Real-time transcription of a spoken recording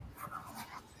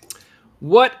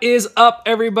What is up,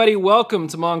 everybody? Welcome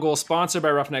to Mongol, sponsored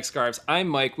by Roughneck Scarves. I'm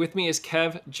Mike. With me is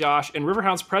Kev, Josh, and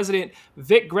Riverhounds president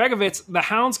Vic Gregovitz. The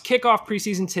Hounds kick off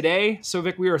preseason today. So,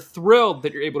 Vic, we are thrilled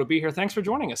that you're able to be here. Thanks for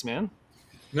joining us, man.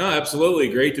 No, absolutely.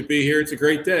 Great to be here. It's a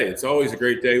great day. It's always a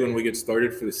great day when we get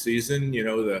started for the season. You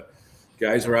know, the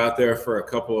guys are out there for a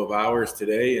couple of hours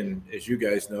today. And as you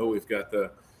guys know, we've got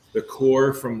the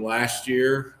core from last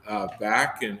year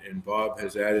back, and Bob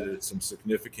has added some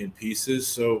significant pieces.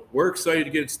 So we're excited to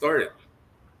get it started.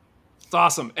 It's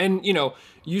awesome. And,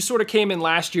 you sort of came in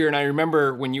last year, and I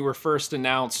remember when you were first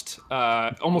announced,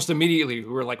 almost immediately, we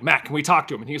were like, Matt, can we talk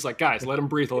to him? And he was like, guys, let him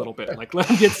breathe a little bit. Like, let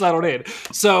him get settled in.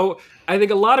 So I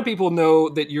think a lot of people know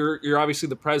that you're obviously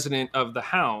the president of the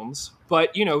Hounds,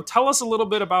 but, tell us a little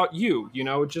bit about you,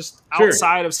 just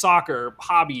outside of soccer,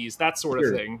 hobbies, that sort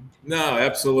of thing. No,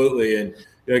 absolutely. And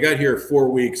I got here 4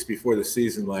 weeks before the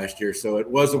season last year, so it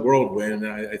was a whirlwind.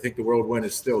 I think the whirlwind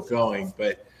is still going,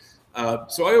 but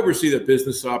so I oversee the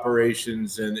business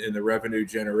operations and the revenue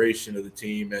generation of the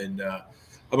team. And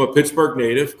I'm a Pittsburgh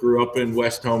native, grew up in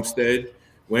West Homestead,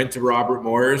 went to Robert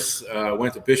Morris,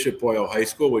 went to Bishop Boyle High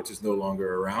School, which is no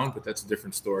longer around, but that's a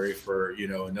different story for,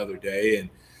 another day. And,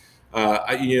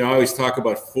 I always talk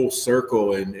about full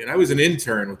circle. And I was an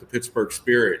intern with the Pittsburgh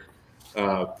Spirit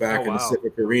back in the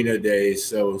Civic Arena days.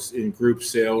 So in group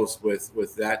sales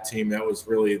with that team, that was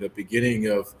really the beginning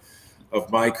of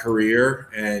my career,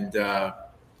 and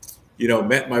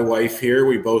met my wife here.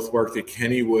 We both worked at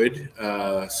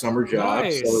Kennywood, summer jobs,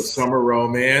 Nice. So summer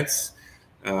romance.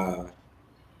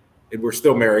 And we're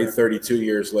still married 32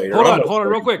 years later. Hold on,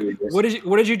 real quick. What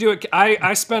did you do at?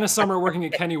 I spent a summer working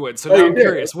at Kennywood, so now I'm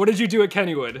curious. What did you do at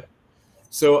Kennywood?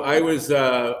 So I was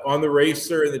on the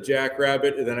racer and the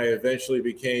Jackrabbit, and then I eventually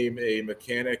became a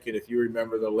mechanic. And if you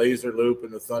remember the Laser Loop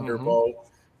and the Thunderbolt,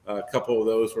 a couple of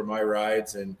those were my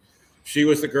rides. And she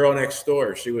was the girl next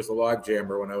door. She was the log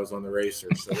jammer when I was on the racer.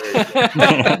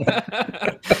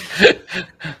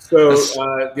 So,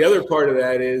 the other part of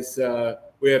that is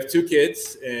we have two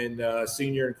kids, and a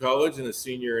senior in college and a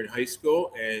senior in high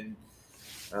school. And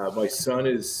my son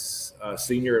is a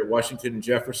senior at Washington and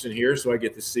Jefferson here, so I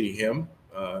get to see him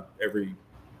every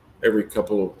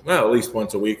couple of, at least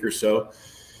once a week or so.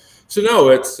 So no,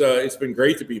 it's been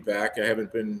great to be back. I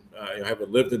haven't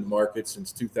lived in the market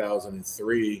since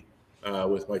 2003.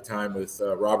 With my time with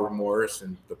Robert Morris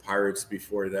and the Pirates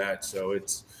before that. So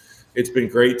it's been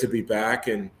great to be back.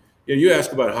 And you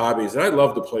ask about hobbies, and I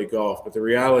love to play golf, but the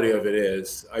reality of it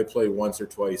is I play once or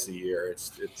twice a year.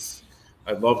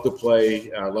 I love to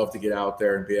play. I love to get out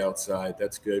there and be outside.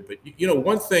 That's good. But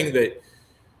one thing that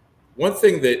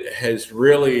has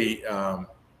really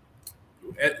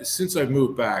since I've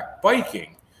moved back,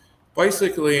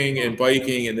 bicycling and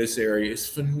biking in this area is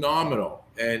phenomenal.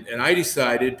 And I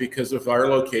decided, because of our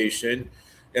location,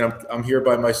 and I'm here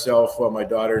by myself while my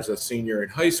daughter's a senior in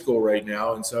high school right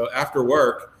now. And so after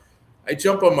work, I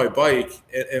jump on my bike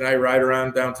and I ride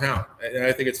around downtown. And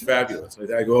I think it's fabulous.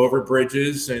 I go over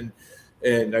bridges and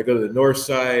I go to the north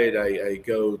side. I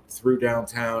go through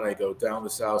downtown. I go down the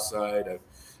south side. I've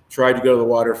tried to go to the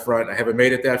waterfront. I haven't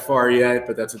made it that far yet,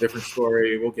 but that's a different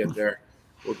story. We'll get there.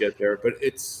 But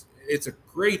it's a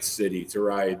great city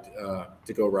to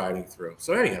go riding through.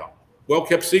 So anyhow,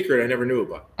 well-kept secret I never knew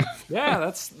about. Yeah,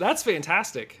 that's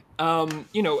fantastic.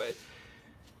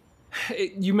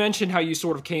 You mentioned how you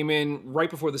sort of came in right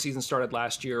before the season started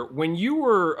last year. When you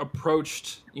were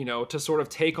approached, to sort of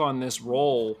take on this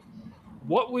role,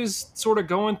 what was sort of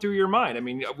going through your mind? I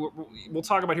mean, we'll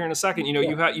talk about here in a second.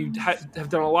 You have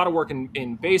done a lot of work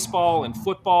in baseball and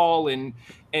football, and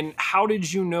how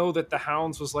did you know that the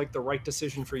Hounds was like the right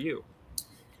decision for you?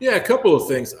 Yeah, a couple of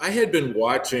things. I had been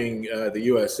watching the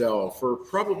USL for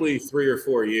probably 3 or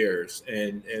 4 years,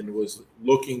 and was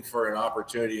looking for an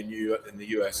opportunity in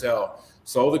the USL.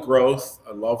 Saw the growth.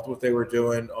 I loved what they were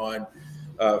doing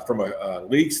from a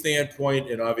league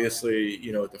standpoint, and obviously,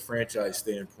 at the franchise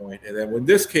standpoint. And then when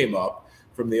this came up,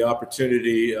 from the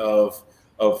opportunity of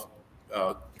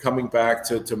coming back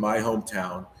to my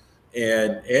hometown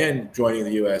and joining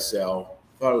the USL,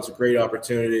 thought it was a great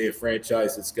opportunity, a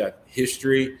franchise that's got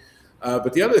history.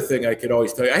 But the other thing I could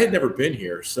always tell you, I had never been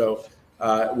here. So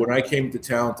when I came to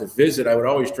town to visit, I would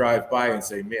always drive by and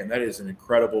say, man, that is an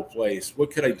incredible place.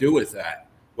 What could I do with that?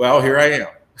 Well, here I am.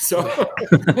 So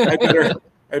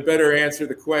I better answer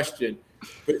the question.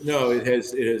 But no, it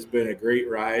has been a great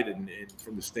ride, and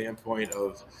from the standpoint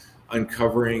of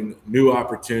uncovering new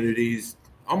opportunities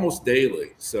almost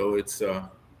daily. So it's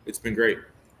been great.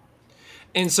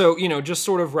 And so, just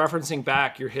sort of referencing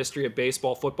back your history of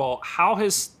baseball, football, how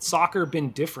has soccer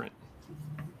been different?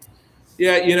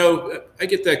 Yeah, I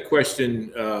get that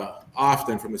question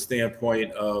often from the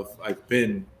standpoint of I've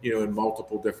been, in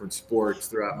multiple different sports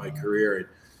throughout my career. And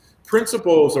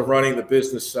principles of running the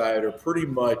business side are pretty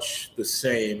much the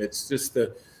same. It's just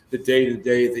the day to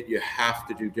day that you have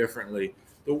to do differently.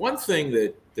 The one thing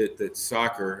that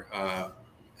soccer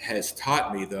has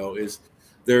taught me though is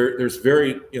there's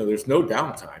no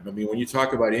downtime. I mean, when you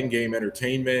talk about in-game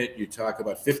entertainment, you talk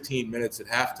about 15 minutes at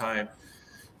halftime.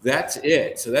 That's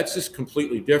it. So that's just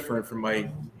completely different from my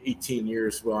 18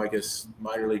 years. Well, I guess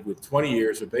minor league with 20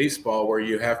 years of baseball, where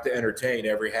you have to entertain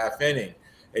every half inning,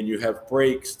 and you have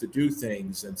breaks to do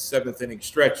things and seventh inning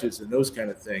stretches and those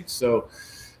kind of things. So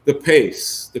the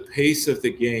pace of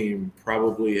the game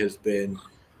probably has been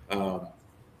um,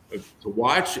 to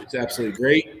watch. It's absolutely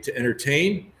great to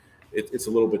entertain. It's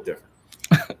a little bit different.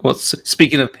 Well,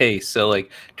 speaking of pace, so like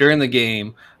during the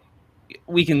game,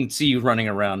 we can see you running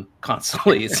around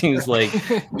constantly. It seems like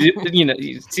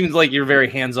it seems like you're very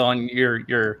hands-on.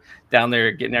 You're down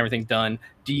there getting everything done.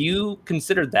 Do you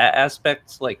consider that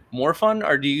aspect like more fun,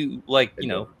 or do you like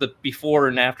the before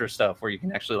and after stuff where you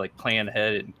can actually like plan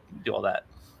ahead and do all that?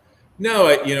 No,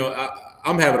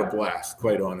 I'm having a blast,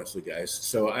 quite honestly, guys.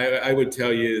 So I would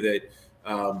tell you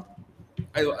that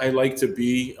I like to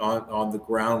be on the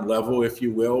ground level, if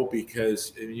you will,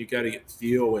 because you got to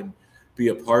feel and be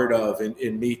a part of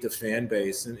and meet the fan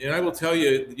base. And I will tell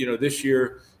you, this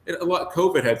year, a lot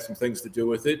COVID had some things to do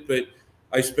with it, but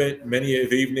I spent many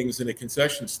of evenings in a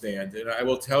concession stand. And I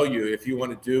will tell you, if you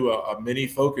want to do a mini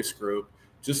focus group,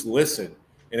 just listen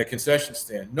in a concession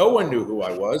stand. No one knew who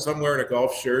I was. I'm wearing a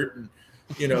golf shirt, and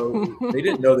they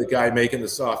didn't know the guy making the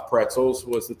soft pretzels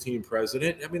was the team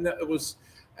president. I mean, that was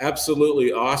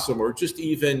absolutely awesome. Or just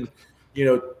even,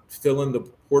 filling the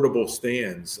portable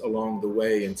stands along the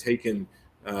way and taking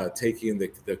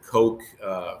the Coke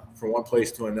from one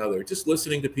place to another. Just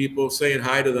listening to people, saying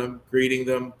hi to them, greeting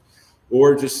them,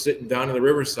 or just sitting down in the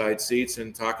Riverside seats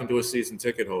and talking to a season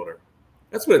ticket holder.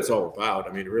 That's what it's all about.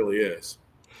 I mean, it really is.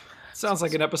 Sounds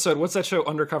like an episode. What's that show,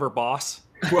 Undercover Boss?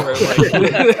 Where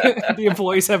the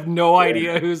employees have no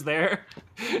idea who's there.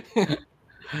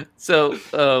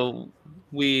 So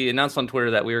we announced on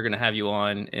Twitter that we were going to have you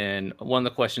on, and one of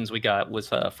the questions we got was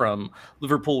from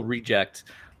Liverpool Reject.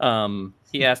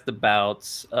 He asked about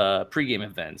pregame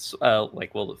events,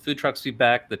 like will the food trucks be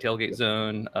back, the tailgate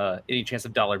zone, any chance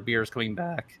of dollar beers coming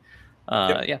back?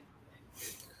 Yep. Yeah.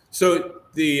 So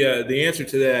the answer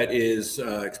to that is,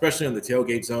 especially on the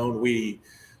tailgate zone, we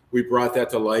brought that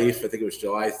to life. I think it was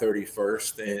July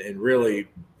 31st, and really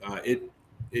it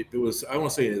was, I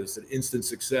won't say it was an instant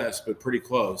success, but pretty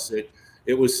close.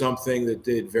 It was something that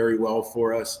did very well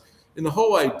for us. And the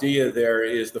whole idea there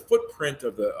is the footprint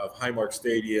of Highmark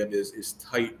Stadium is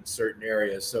tight in certain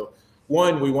areas. So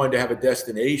one, we wanted to have a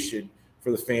destination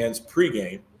for the fans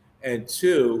pregame, and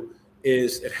two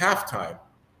is at halftime,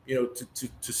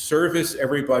 to service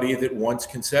everybody that wants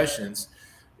concessions.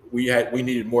 We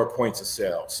needed more points of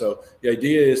sale. So the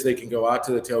idea is they can go out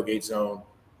to the tailgate zone,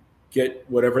 get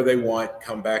whatever they want,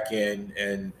 come back in,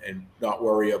 and not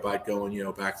worry about going,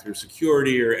 back through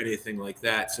security or anything like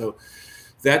that. So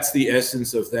that's the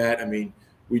essence of that. I mean,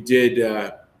 we did,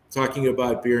 talking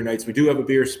about beer nights, we do have a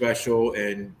beer special,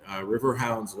 and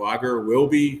Riverhounds Lager will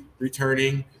be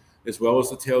returning, as well as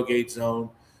the tailgate zone.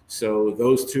 So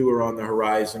those two are on the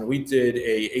horizon. We did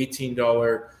an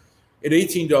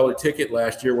 $18 ticket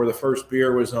last year where the first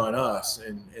beer was on us,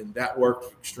 and that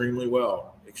worked extremely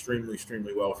well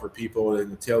for people in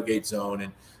the tailgate zone,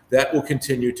 and that will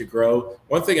continue to grow.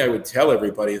 One thing I would tell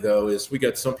everybody though is we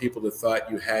got some people that thought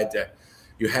you had to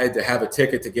have a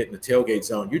ticket to get in the tailgate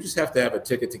zone. You just have to have a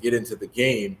ticket to get into the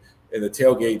game, and the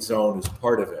tailgate zone is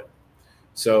part of it.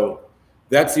 So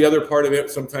that's the other part of it.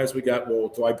 Sometimes we got, well,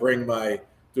 do I bring my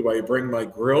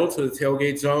grill to the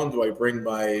tailgate zone? Do I bring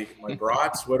my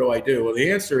brats? What do I do? Well,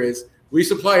 the answer is we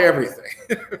supply everything.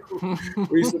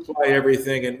 We supply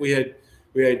everything, and we had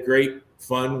great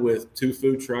fun with 2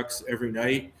 food trucks every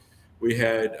night. We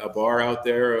had a bar out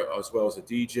there, as well as a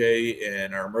DJ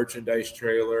and our merchandise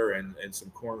trailer and some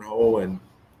cornhole, and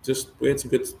just we had some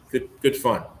good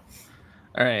fun.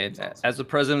 All right. As the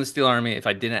president of the Steel Army, if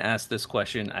I didn't ask this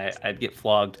question, I'd get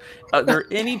flogged. Are there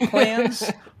any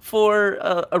plans for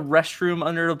a restroom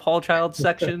under the Paul Child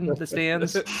section, the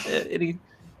stands?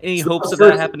 Any hopes of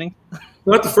that happening?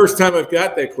 Not the first time I've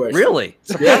got that question. Really?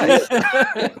 Surprise.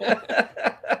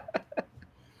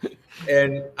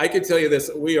 And I can tell you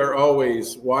this, we are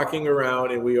always walking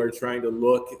around and we are trying to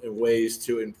look at ways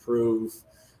to improve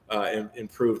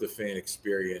the fan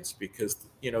experience, because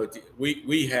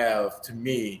we have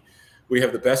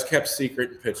the best kept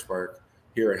secret in Pittsburgh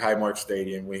here at Highmark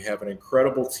Stadium. We have an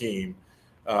incredible team,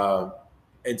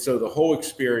 And so the whole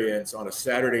experience on a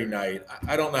Saturday night,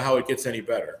 I don't know how it gets any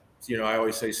better. I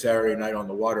always say Saturday night on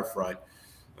the waterfront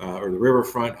or the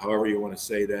riverfront, however you want to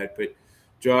say that. But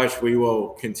Josh, we will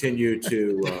continue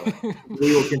to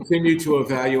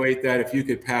evaluate that. If you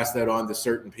could pass that on to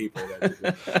certain people,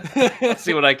 I'll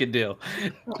see what I can do.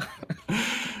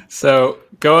 So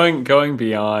going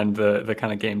beyond the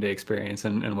kind of game day experience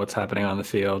and what's happening on the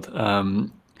field,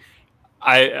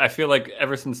 I feel like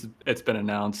ever since it's been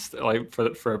announced, like for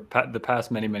the past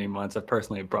many months, I've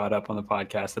personally brought up on the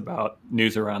podcast about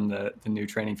news around the new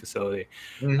training facility.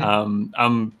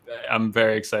 I'm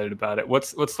very excited about it.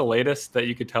 What's the latest that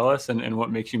you could tell us, and what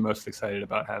makes you most excited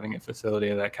about having a facility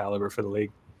of that caliber for the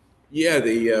league? Yeah,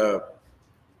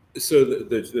 so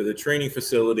the training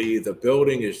facility, the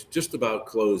building is just about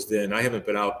closed in. I haven't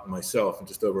been out myself in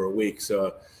just over a week,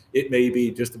 so it may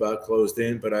be just about closed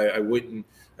in, but I would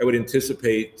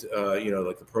anticipate,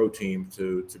 like the pro team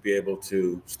to be able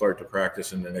to start to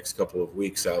practice in the next couple of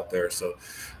weeks out there. So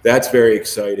that's very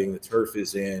exciting. The turf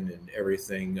is in and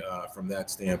everything from that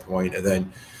standpoint. And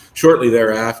then shortly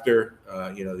thereafter, our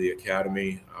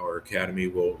academy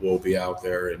will be out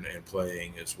there and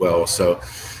playing as well. So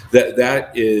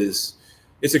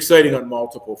it's exciting on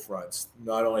multiple fronts.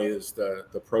 Not only does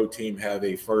the pro team have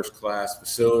a first-class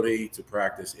facility to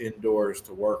practice indoors,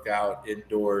 to work out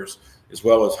indoors, as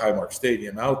well as Highmark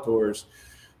Stadium outdoors,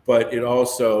 but it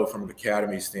also, from an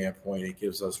academy standpoint, it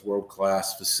gives us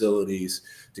world-class facilities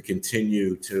to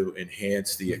continue to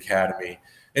enhance the academy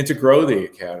and to grow the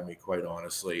academy, quite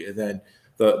honestly. And then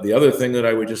the other thing that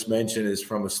I would just mention is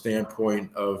from a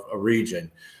standpoint of a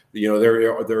region.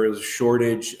 There is a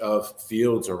shortage of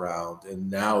fields around,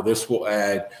 and now this will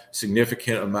add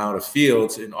significant amount of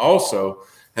fields and also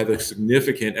have a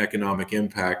significant economic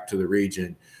impact to the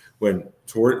region. When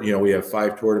we have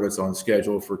 5 tournaments on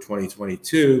schedule for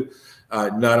 2022,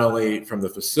 not only from the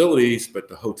facilities but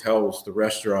the hotels, the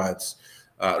restaurants.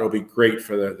 It'll be great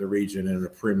for the region and a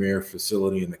premier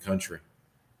facility in the country.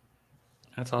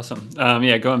 That's awesome.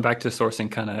 Going back to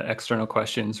sourcing kind of external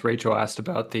questions, Rachel asked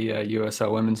about the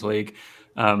USL Women's League.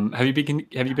 Have you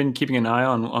been keeping an eye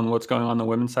on what's going on the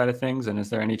women's side of things? And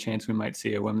is there any chance we might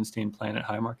see a women's team playing at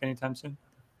Highmark anytime soon?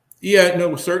 Yeah,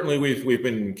 no, certainly we've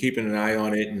been keeping an eye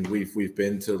on it, and we've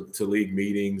been to league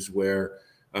meetings where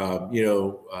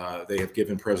they have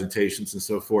given presentations and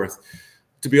so forth.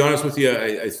 To be honest with you,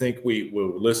 I think we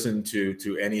will listen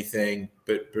to anything,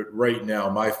 but right now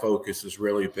my focus has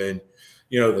really been,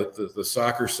 the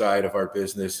soccer side of our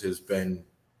business has been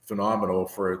phenomenal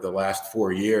for the last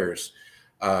 4 years.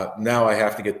 Now we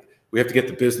have to get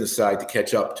the business side to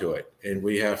catch up to it, and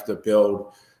we have to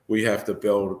build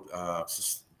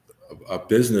a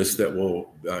business that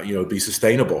will be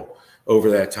sustainable over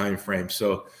that time frame.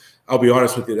 So I'll be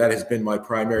honest with you, that has been my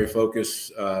primary focus,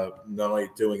 not only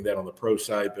doing that on the pro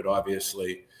side, but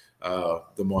obviously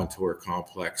the Montour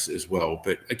complex as well.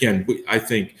 But again, I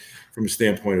think from a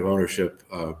standpoint of ownership,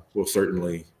 we'll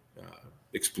certainly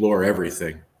explore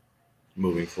everything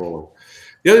moving forward.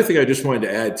 The other thing I just wanted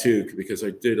to add too, because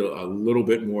I did a little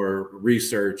bit more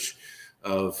research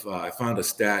I found a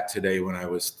stat today when I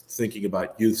was thinking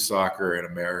about youth soccer in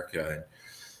America, and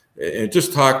it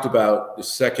just talked about the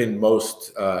second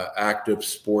most active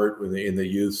sport in the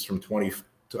youths from 12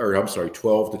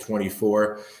 to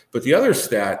 24. But the other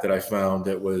stat that I found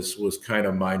that was kind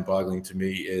of mind-boggling to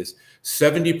me is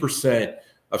 70%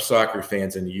 of soccer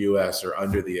fans in the U.S. are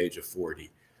under the age of 40.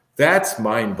 That's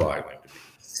mind-boggling to me.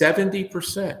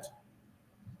 70%.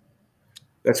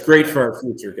 That's great for our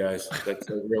future, guys. That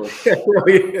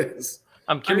really is.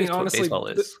 I'm curious honestly, what baseball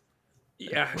is.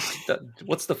 Yeah.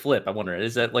 What's the flip? I wonder.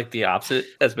 Is that like the opposite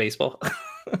as baseball?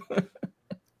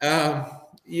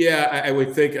 Yeah, I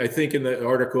would think. I think in the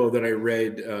article that I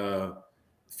read,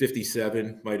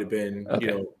 57 might have been.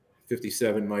 Okay.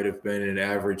 57 might have been an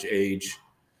average age,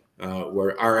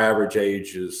 where our average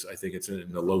age is. I think it's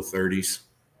in the low 30s.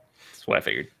 That's what I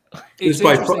figured.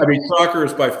 Soccer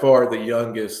is by far the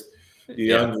youngest.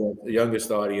 The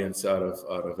youngest audience out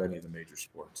of any of the major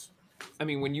sports. I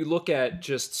mean, when you look at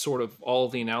just sort of all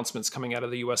of the announcements coming out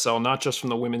of the USL, not just from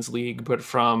the Women's League, but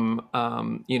from,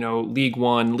 League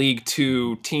One, League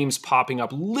Two, teams popping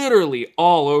up literally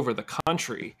all over the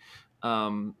country,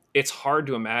 it's hard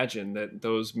to imagine that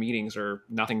those meetings are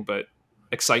nothing but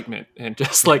excitement and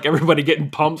just like everybody getting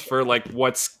pumped for like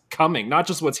what's coming, not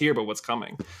just what's here, but what's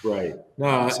coming. Right. No,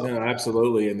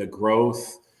 absolutely. And the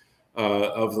growth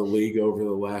of the league over the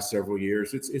last several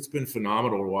years, it's been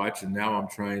phenomenal to watch, and now I'm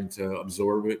trying to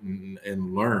absorb it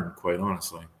and learn, quite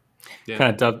honestly. Yeah.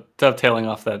 Kind of dovetailing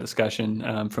off that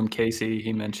discussion from Casey,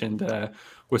 he mentioned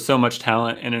with so much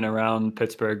talent in and around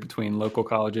Pittsburgh between local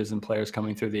colleges and players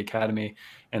coming through the academy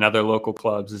and other local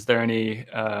clubs, is there any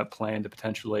plan to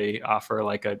potentially offer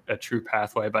like a true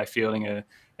pathway by fielding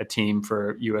a team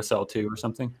for USL2 or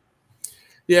something?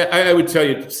 Yeah, I would tell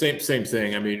you same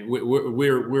thing. I mean,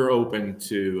 we're open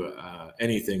to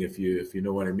anything if you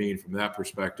know what I mean from that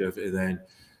perspective. And then,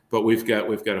 but we've got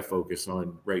to focus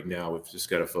on right now. We've just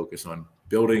got to focus on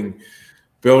building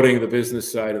the business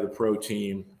side of the pro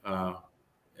team,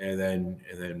 and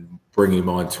then bringing them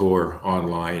on tour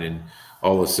online and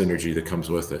all the synergy that comes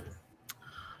with it.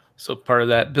 So part of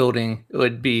that building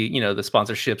would be, the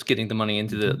sponsorships, getting the money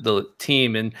into the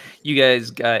team. And you guys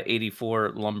got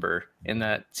 84 Lumber, and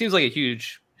that seems like a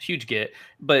huge get,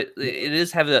 but it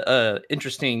is have a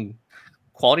interesting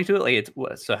quality to it.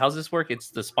 Like, so how's this work?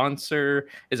 It's the sponsor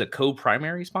is a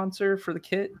co-primary sponsor for the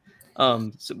kit.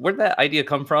 So where did that idea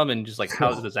come from, and just like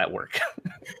how does that work?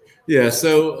 Yeah,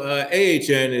 so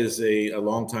AHN is a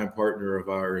longtime partner of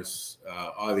ours,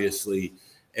 obviously,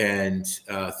 and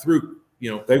through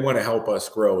they want to help us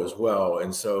grow as well.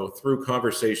 And so through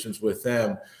conversations with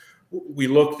them, we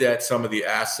looked at some of the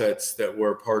assets that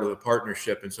were part of the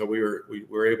partnership. And so we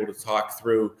were able to talk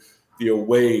through the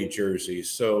away jerseys.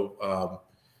 So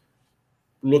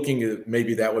looking at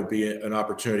maybe that would be an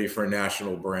opportunity for a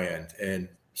national brand. And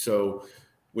so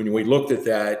when we looked at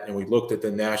that and we looked at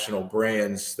the national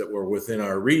brands that were within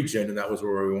our region, and that was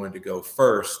where we wanted to go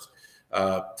first,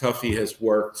 Tuffy has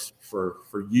worked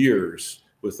for years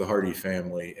with the Hardy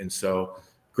family. And so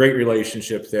great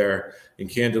relationship there. And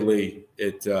candidly,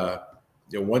 it,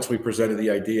 once we presented the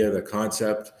idea, the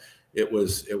concept, it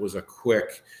was a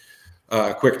quick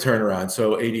turnaround.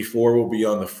 So 84 will be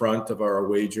on the front of our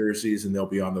away jerseys, and they'll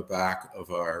be on the back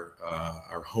of our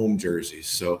home jerseys.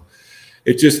 So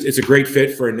it's a great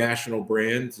fit for a national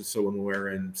brand. So when we're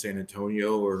in San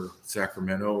Antonio or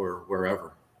Sacramento or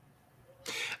wherever.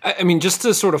 I mean, just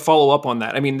to sort of follow up on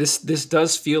that, I mean, this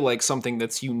does feel like something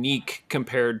that's unique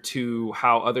compared to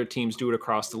how other teams do it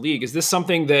across the league. Is this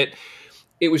something that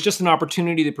it was just an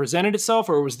opportunity that presented itself,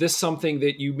 or was this something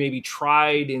that you maybe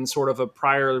tried in sort of a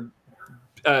prior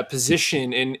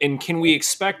position? And can we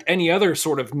expect any other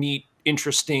sort of neat,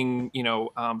 interesting,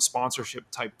 sponsorship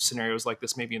type scenarios like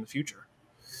this maybe in the future?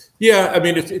 Yeah, I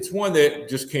mean, it's one that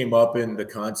just came up in the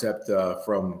concept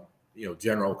from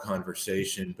general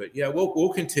conversation, but yeah,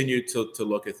 we'll continue to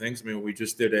look at things. I mean, we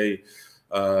just did a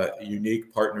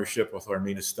unique partnership with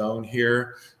Armina Stone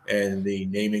here, and the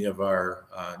naming of our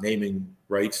naming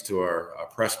rights to our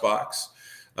press box.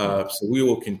 So we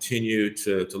will continue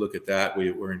to look at that.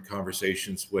 We're in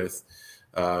conversations with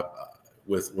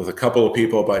a couple of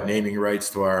people about naming rights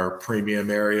to our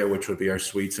premium area, which would be our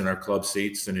suites and our club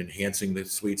seats, and enhancing the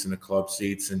suites and the club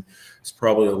seats. And it's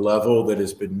probably a level that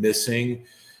has been missing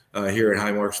here at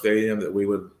Highmark Stadium that we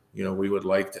would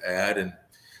like to add, and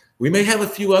we may have a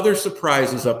few other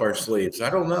surprises up our sleeves. I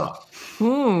don't know.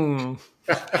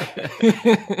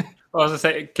 Well, I was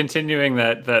going to say, continuing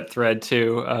that thread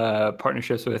too,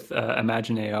 partnerships with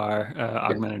Imagine AR,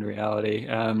 augmented reality.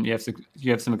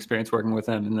 You have some experience working with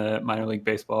them in the minor league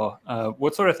baseball.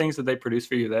 What sort of things did they produce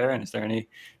for you there, and is there any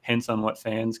hints on what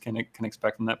fans can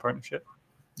expect from that partnership?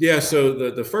 Yeah, so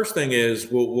the first thing is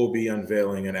we'll be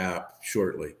unveiling an app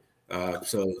shortly.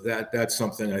 So that's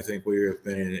something I think we have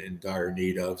been in dire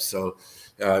need of. So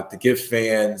to give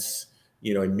fans,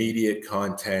 immediate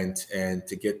content and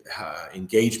to get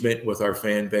engagement with our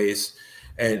fan base,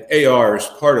 and AR is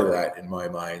part of that in my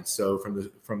mind. So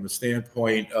from the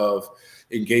standpoint of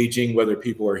engaging, whether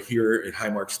people are here at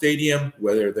Highmark Stadium,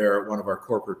 whether they're one of our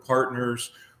corporate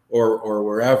partners or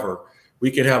wherever, we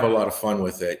can have a lot of fun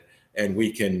with it, and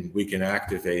we can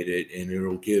activate it, and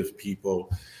it'll give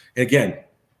people, and again,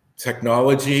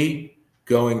 technology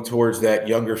going towards that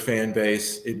younger fan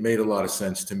base, it made a lot of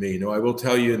sense to me. I will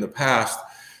tell you, in the past,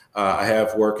 I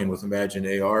have working with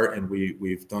Imagine AR, and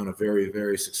we've done a very,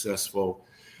 very successful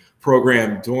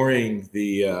program during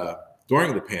the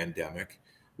pandemic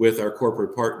with our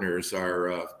corporate partners,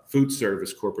 our food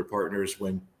service corporate partners,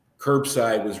 when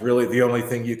curbside was really the only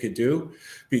thing you could do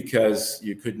because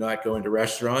you could not go into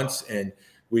restaurants, and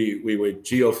we would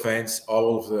geofence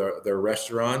all of their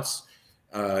restaurants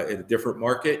in a different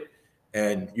market,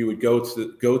 and you would go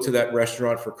to that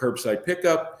restaurant for curbside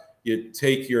pickup. You'd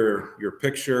take your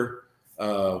picture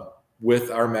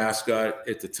with our mascot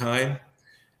at the time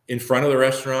in front of the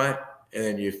restaurant,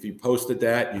 and if you posted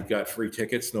that, you got free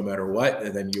tickets no matter what,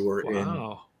 and then you were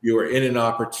in an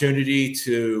opportunity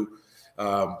to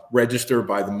register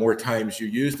by the more times you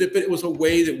used it. But it was a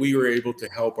way that we were able to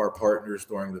help our partners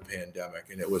during the pandemic,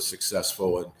 and it was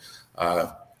successful,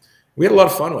 and we had a lot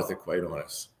of fun with it, quite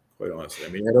quite honestly. I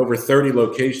mean, at over 30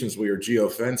 locations, we were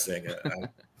geofencing.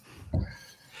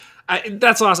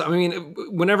 That's awesome. I mean,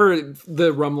 whenever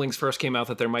the rumblings first came out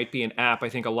that there might be an app, I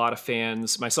think a lot of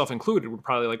fans, myself included, were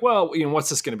probably like, well, what's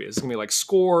this going to be? Is this going to be like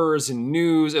scores and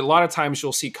news? And a lot of times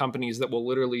you'll see companies that will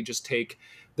literally just take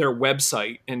their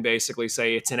website and basically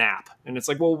say it's an app. And it's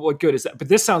like, well, what good is that? But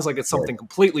this sounds like it's something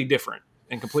completely different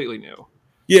and completely new.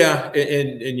 Yeah,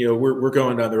 and we're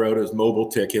going down the road as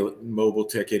mobile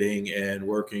ticketing and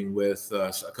working with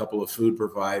a couple of food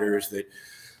providers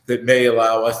that may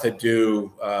allow us to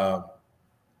do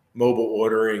mobile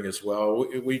ordering as well.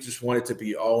 We just want it to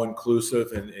be all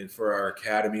inclusive, and for our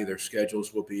academy, their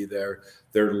schedules will be there.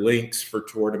 Their links for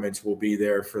tournaments will be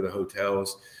there for the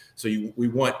hotels. So we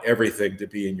want everything to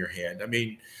be in your hand. I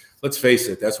mean, let's face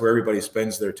it, that's where everybody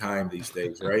spends their time these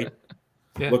days, right?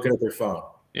 Yeah. Looking at their phone.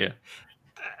 Yeah.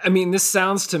 I mean, this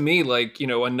sounds to me like,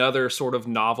 another sort of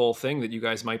novel thing that you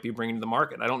guys might be bringing to the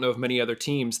market. I don't know of many other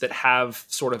teams that have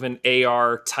sort of an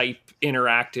AR type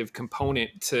interactive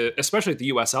component to, especially at the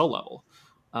USL level.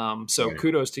 So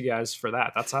kudos to you guys for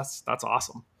that. That's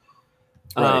awesome.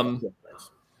 Right.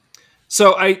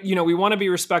 So we want to be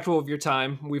respectful of your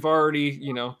time. We've already,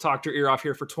 talked your ear off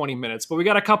here for 20 minutes, but we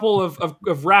got a couple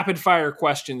of rapid fire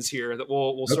questions here that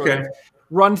we'll sort of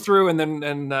run through, and then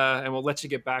and we'll let you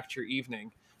get back to your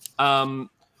evening.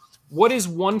 What is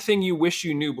one thing you wish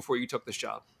you knew before you took this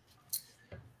job?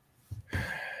 I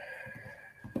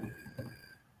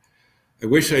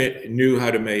wish I knew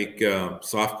how to make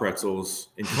soft pretzels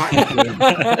and cotton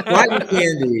candy. Cotton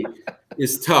candy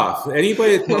is tough.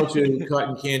 Anybody that tells you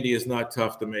cotton candy is not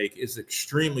tough to make is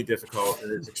extremely difficult,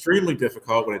 and it's extremely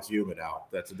difficult when it's humid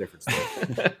out. That's a different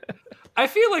story. I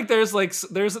feel like there's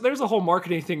a whole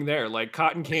marketing thing there, like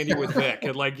cotton candy with Vic,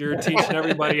 and like you're teaching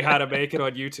everybody how to make it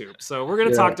on YouTube. So we're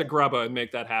gonna talk to Grubba and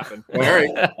make that happen. All right,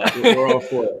 we're all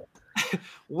for it.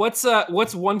 What's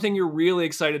one thing you're really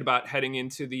excited about heading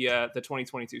into the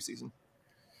 2022 season?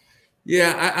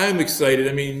 Yeah, I'm excited.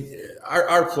 I mean,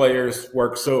 our players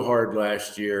worked so hard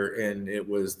last year, and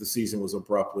the season was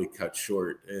abruptly cut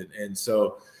short, and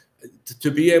so to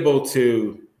be able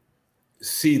to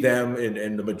see them,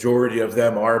 and the majority of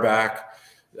them are back,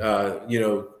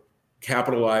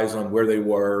 capitalize on where they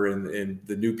were and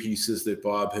the new pieces that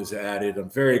Bob has added.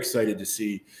 I'm very excited to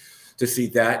see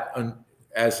that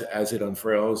as it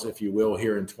unfurls, if you will,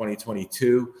 here in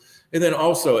 2022. And then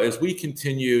also, as we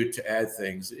continue to add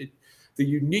things, the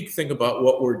unique thing about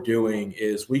what we're doing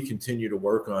is we continue to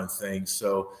work on things.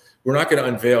 So we're not going to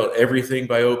unveil everything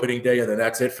by opening day, and then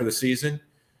that's it for the season.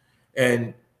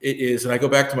 And it is, and I go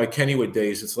back to my Kennywood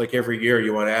days, it's like every year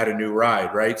you want to add a new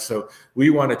ride, right? So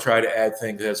we want to try to add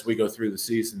things as we go through the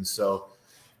season. So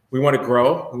we want to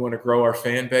grow. We want to grow our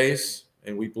fan base,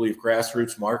 and we believe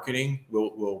grassroots marketing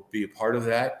will be a part of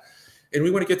that. And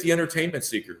we want to get the entertainment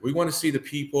seeker. We want to see the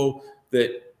people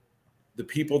that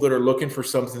are looking for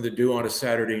something to do on a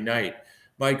Saturday night.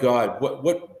 My God,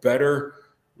 what better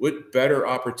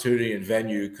opportunity and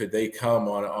venue could they come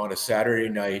on a Saturday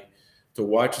night to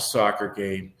watch a soccer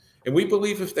game? And we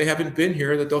believe if they haven't been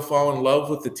here, that they'll fall in love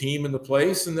with the team and the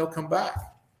place, and they'll come back.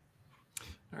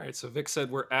 All right, so Vic said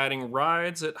we're adding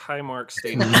rides at Highmark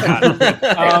Stadium.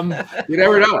 You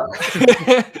never know.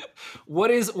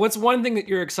 What's one thing that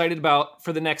you're excited about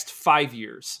for the next 5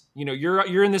 years?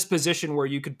 You're in this position where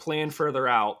you could plan further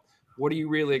out. What are you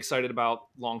really excited about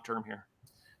long term here?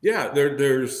 Yeah,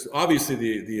 there's obviously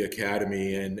the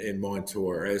academy in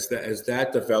Montour as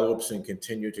that develops and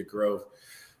continue to grow.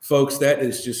 Folks, that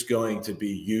is just going to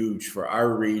be huge for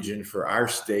our region, for our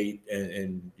state,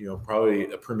 and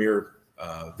probably a premier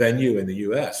venue in the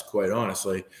U.S., quite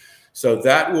honestly. So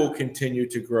that will continue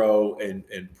to grow, and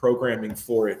programming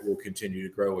for it will continue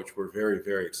to grow, which we're very,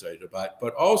 very excited about.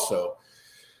 But also,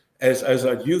 as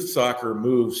our youth soccer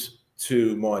moves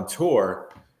to Montour,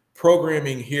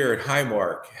 programming here at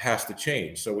Highmark has to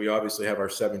change. So we obviously have our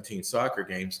 17 soccer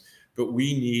games, but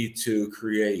we need to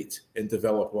create and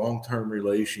develop long-term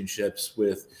relationships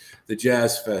with the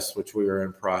Jazz Fest, which we are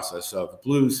in process of,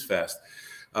 Blues Fest.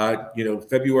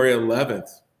 February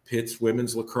 11th, Pitt's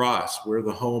women's lacrosse, we're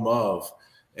the home of,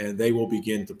 and they will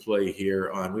begin to play here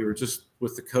on. We were just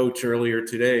with the coach earlier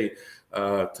today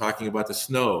talking about the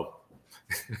snow.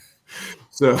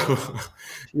 So,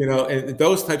 and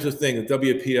those types of things, the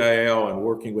WPIAL and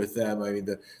working with them. I mean,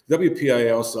 the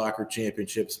WPIAL soccer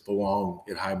championships belong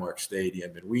at Highmark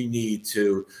Stadium, and we need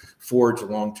to forge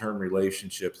long-term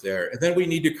relationships there. And then we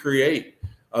need to create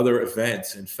other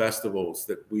events and festivals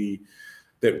that we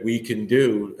can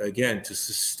do, again, to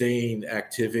sustain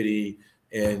activity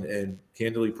and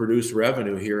candidly produce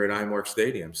revenue here at Highmark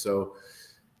Stadium. So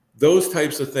those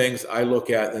types of things I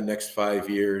look at in the next 5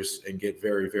 years and get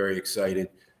very, very excited.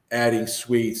 Adding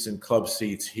suites and club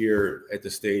seats here at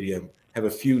the stadium. Have a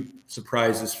few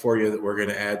surprises for you that we're going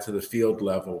to add to the field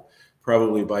level,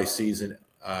 probably by season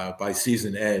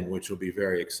end, which will be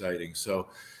very exciting. So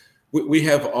we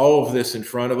have all of this in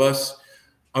front of us.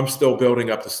 I'm still building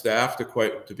up the staff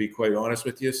to be quite honest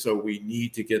with you. So we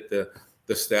need to get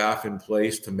the staff in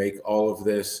place to make all of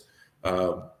this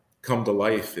come to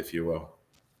life, if you will.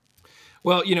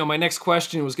 Well, my next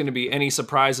question was going to be any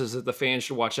surprises that the fans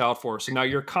should watch out for. So now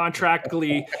you're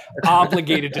contractually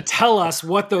obligated to tell us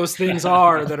what those things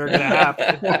are that are going to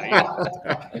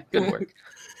happen. Good work.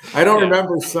 I don't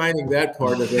remember signing that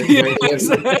part of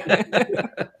it.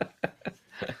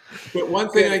 But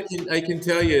one thing I can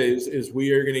tell you is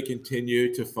we are going to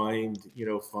continue to find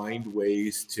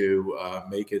ways to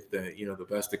make it the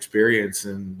best experience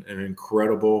and an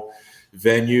incredible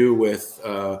venue with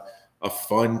a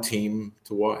fun team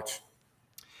to watch.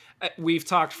 We've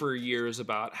talked for years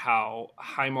about how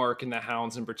Highmark and the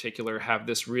Hounds in particular have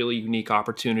this really unique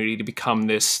opportunity to become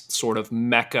this sort of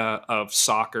mecca of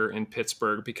soccer in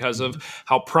Pittsburgh because of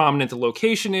how prominent the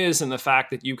location is and the fact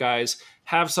that you guys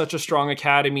have such a strong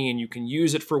academy and you can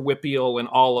use it for WPIAL and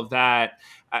all of that.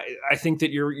 I think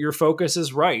that your focus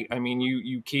is right. I mean,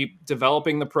 you keep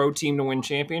developing the pro team to win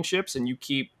championships and you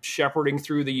keep shepherding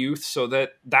through the youth so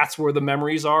that's where the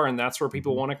memories are and that's where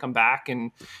people want to come back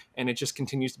and it just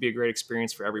continues to be a great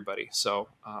experience for everybody. So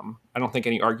I don't think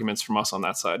any arguments from us on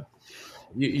that side.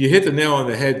 You hit the nail on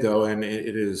the head though, and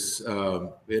it is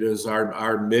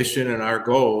our mission and our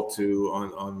goal to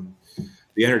on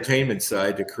the entertainment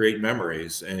side to create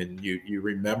memories, and you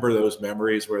remember those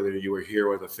memories whether you were here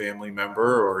with a family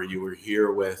member or you were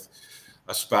here with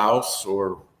a spouse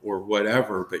or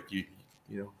whatever, but you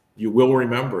will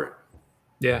remember it.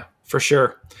 Yeah, for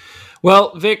sure.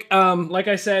 Well, Vic, like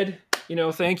I said,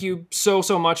 thank you so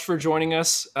much for joining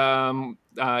us.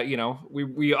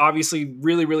 We obviously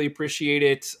really, really appreciate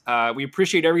it. We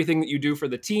appreciate everything that you do for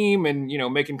the team and,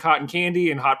 making cotton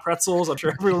candy and hot pretzels. I'm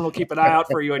sure everyone will keep an eye out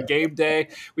for you on game day.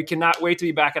 We cannot wait to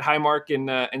be back at Highmark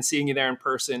and seeing you there in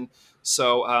person.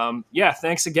 So,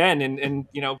 thanks again. And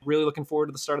really looking forward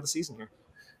to the start of the season here.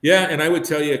 Yeah. And I would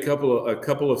tell you a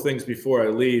couple of things before I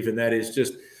leave. And that is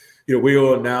just, we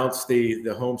will announce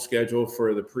the home schedule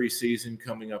for the preseason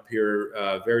coming up here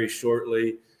very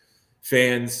shortly.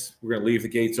 Fans, we're going to leave the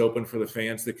gates open for the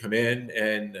fans to come in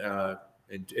and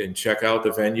check out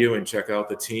the venue and check out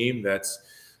the team. That's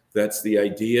the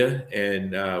idea.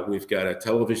 And we've got a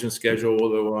television schedule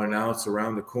that we'll announce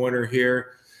around the corner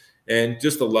here, and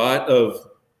just a lot of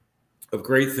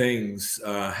great things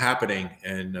happening,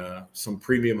 and some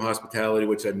premium hospitality,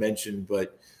 which I mentioned,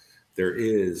 but there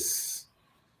is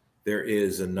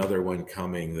another one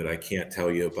coming that I can't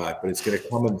tell you about, but it's going to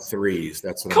come in threes.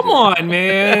 That's what. Come on,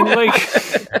 man! Like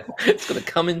it's going to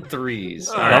come in threes.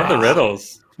 I love the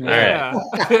riddles. Yeah.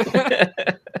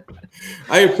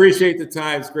 I appreciate the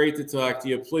time. It's great to talk to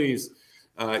you. Please,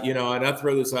 and I'll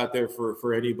throw this out there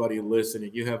for anybody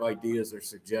listening. You have ideas or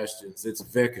suggestions. It's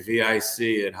Vic,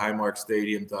 VIC, at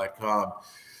highmarkstadium.com.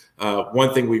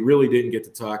 One thing we really didn't get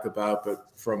to talk about, but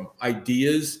from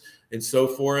ideas and so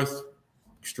forth,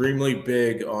 extremely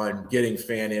big on getting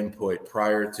fan input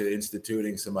prior to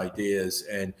instituting some ideas.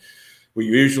 And we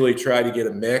usually try to get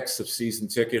a mix of season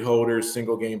ticket holders,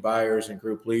 single game buyers, and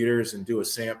group leaders, and do a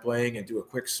sampling and do a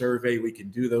quick survey. We can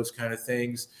do those kind of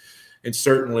things, and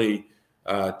certainly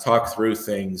talk through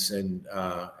things. And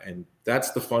that's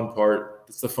the fun part.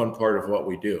 It's the fun part of what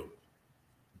we do.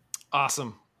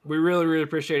 Awesome. We really, really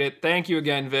appreciate it. Thank you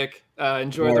again, Vic.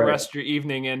 Enjoy the rest of your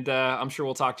evening, and I'm sure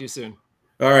we'll talk to you soon.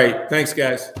 All right. Thanks,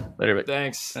 guys. Later, Vic.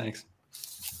 Thanks.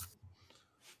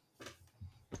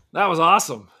 That was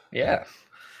awesome. Yeah.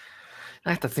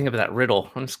 I have to think about that riddle.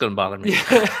 I'm just going to bother me.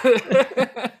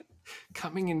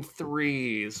 Coming in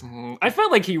threes. I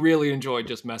felt like he really enjoyed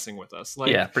just messing with us.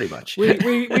 Like, yeah, pretty much.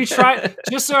 We tried,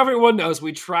 just so everyone knows,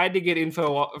 we tried to get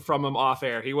info from him off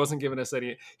air. He wasn't giving us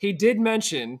any. He did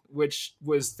mention, which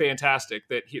was fantastic,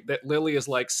 that Lily is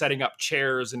like setting up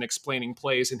chairs and explaining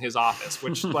plays in his office,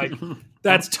 which like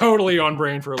that's totally on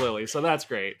brand for Lily. So that's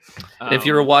great. If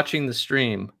you were watching the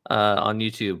stream on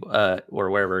YouTube or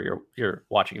wherever you're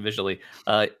watching it visually,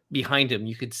 behind him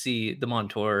you could see the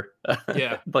Montour,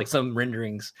 like some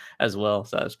renderings as well.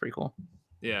 So that's pretty cool.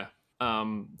 Yeah.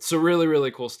 So really,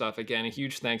 really cool stuff. Again, a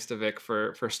huge thanks to Vic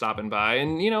for stopping by.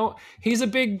 And, he's a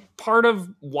big part of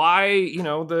why,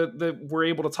 we're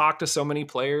able to talk to so many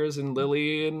players and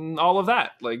Lily and all of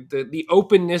that. Like the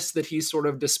openness that he's sort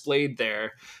of displayed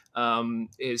there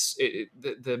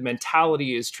the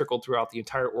mentality is trickled throughout the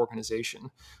entire organization.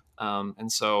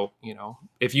 And so,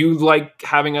 if you like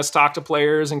having us talk to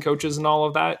players and coaches and all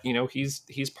of that,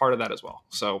 he's part of that as well.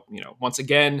 So, once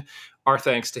again, our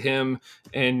thanks to him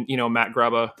and, Matt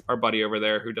Grubba, our buddy over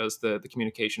there who does the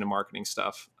communication and marketing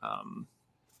stuff.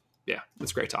 Yeah,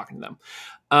 it's great talking to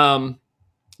them.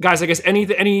 Guys, I guess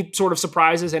any sort of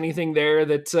surprises, anything there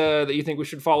that you think we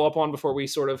should follow up on before we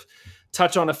sort of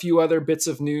touch on a few other bits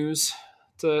of news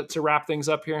to wrap things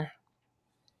up here?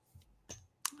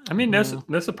 I mean,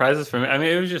 no surprises for me. I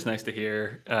mean, it was just nice to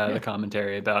hear the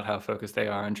commentary about how focused they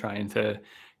are on trying to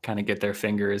kind of get their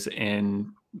fingers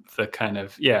in the kind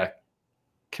of,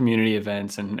 community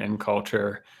events and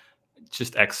culture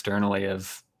just externally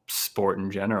of sport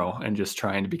in general, and just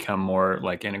trying to become more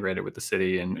like integrated with the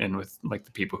city and with like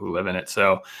the people who live in it.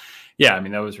 So, I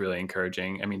mean, that was really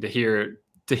encouraging. I mean, to hear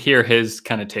his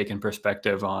kind of take and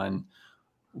perspective on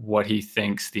what he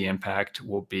thinks the impact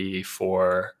will be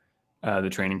for the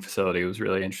training facility was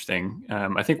really interesting.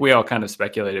 I think we all kind of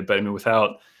speculated, but I mean,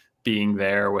 without being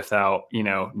there, without,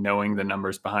 knowing the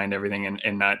numbers behind everything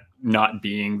and not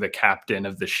being the captain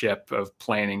of the ship of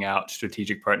planning out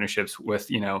strategic partnerships with,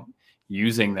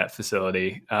 using that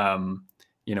facility,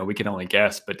 we can only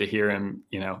guess. But to hear him,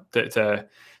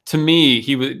 to me,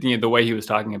 he was, the way he was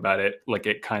talking about it, like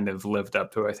it kind of lived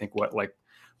up to, I think, what like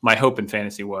my hope and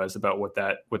fantasy was about what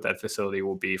that facility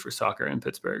will be for soccer in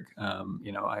Pittsburgh.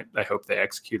 I hope they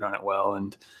execute on it well,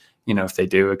 and if they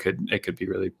do, it could be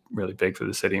really, really big for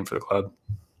the city and for the club.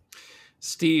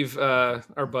 Steve,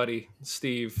 our buddy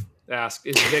Steve, asked,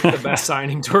 "Is Vic the best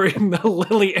signing during the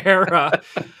Lilley era?"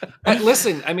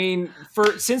 Listen, I mean,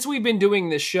 since we've been doing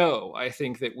this show, I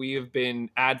think that we have been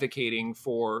advocating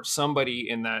for somebody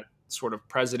in that sort of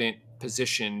president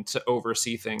position to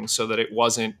oversee things, so that it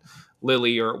wasn't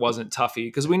Lilley or it wasn't Tuffy,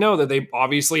 because we know that they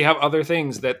obviously have other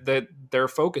things that they're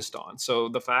focused on. So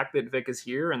the fact that Vic is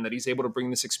here and that he's able to bring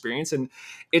this experience, and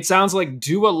it sounds like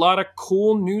do a lot of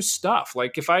cool new stuff.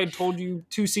 Like if I had told you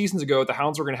 2 seasons ago the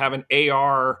Hounds were going to have an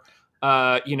AR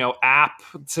app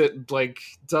to like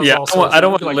does all I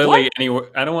don't want Lilley anywhere.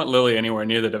 I don't want Lilley anywhere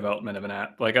near the development of an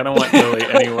app. Like I don't want Lilley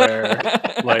anywhere.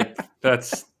 Like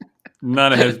that's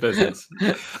none of his business.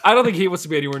 I don't think he wants to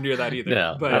be anywhere near that either.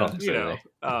 No, but I don't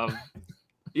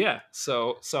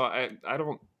So I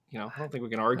don't I don't think we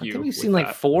can argue. I think we've seen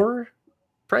like 4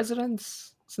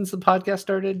 presidents since the podcast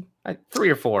started. 3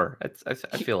 or 4. I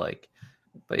feel like.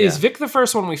 But is Vic the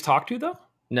first one we've talked to though?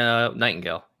 No,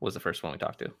 Nightingale was the first one we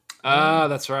talked to.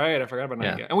 That's right. I forgot about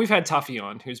Nightingale. And we've had Tuffy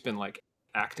on, who's been like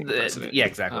acting president. Yeah,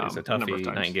 exactly. So Tuffy,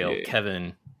 Nightingale,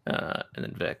 Kevin, and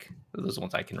then Vic. Those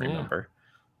ones I can remember.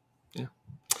 Yeah.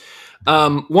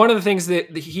 One of the things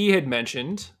that he had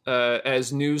mentioned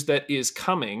as news that is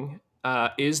coming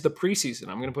is the preseason.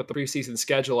 I'm going to put the preseason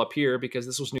schedule up here because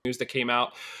this was news that came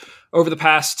out over the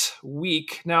past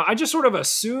week. Now, I just sort of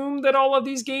assumed that all of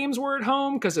these games were at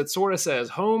home because it sort of says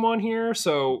home on here.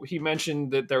 So he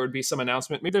mentioned that there would be some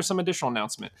announcement. Maybe there's some additional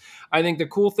announcement. I think the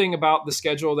cool thing about the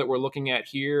schedule that we're looking at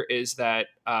here is that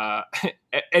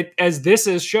as this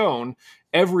is shown,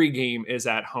 every game is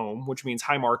at home, which means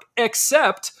Highmark,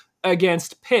 except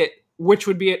against Pitt, which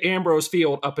would be at Ambrose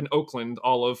Field up in Oakland,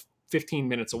 all of 15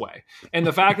 minutes away. And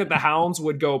the fact that the Hounds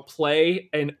would go play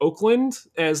in Oakland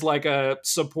as like a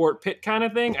support Pitt kind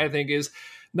of thing, I think is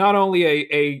not only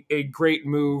a great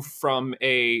move from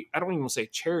I don't even want to say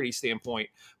charity standpoint,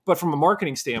 but from a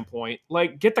marketing standpoint,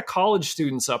 like get the college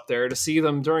students up there to see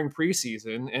them during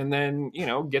preseason and then,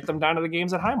 get them down to the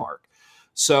games at Highmark.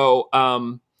 So,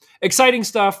 exciting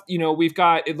stuff. We've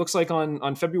got, it looks like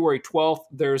on February 12th,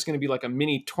 there's going to be like a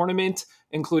mini tournament,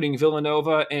 including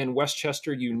Villanova and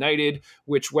Westchester United,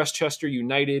 which Westchester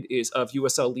United is of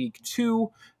USL League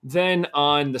 2. Then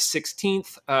on the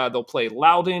 16th, they'll play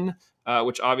Loudoun,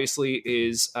 which obviously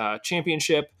is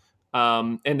championship.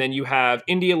 And then you have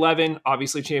Indy 11,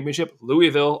 obviously championship,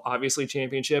 Louisville, obviously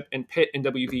championship, and Pitt and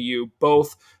WVU,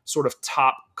 both sort of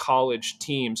top college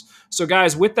teams. So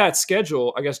guys, with that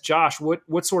schedule, I guess, Josh,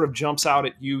 what sort of jumps out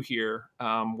at you here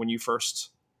when you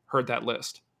first heard that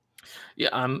list? Yeah,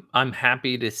 I'm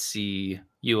happy to see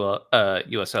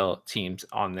USL teams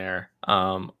on there.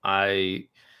 I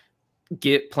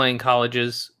get playing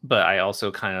colleges, but I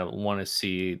also kind of want to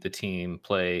see the team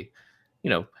play,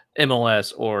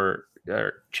 MLS or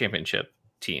championship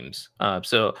teams.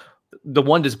 So the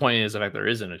one disappointing is the fact there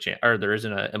isn't there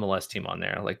isn't a MLS team on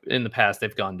there. Like in the past,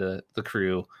 they've gone to the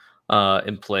Crew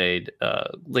and played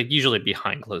like usually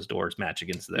behind closed doors match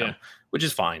against them, which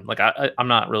is fine. Like I'm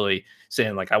not really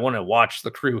saying like I want to watch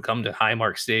the Crew come to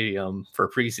Highmark Stadium for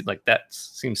preseason. Like that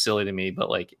seems silly to me. But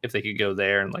like if they could go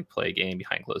there and like play a game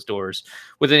behind closed doors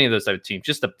with any of those type of teams,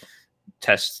 just to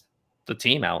test the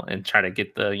team out and try to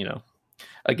get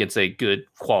against a good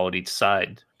quality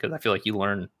side, because I feel like you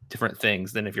learn different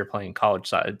things than if you're playing college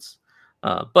sides.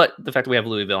 But the fact that we have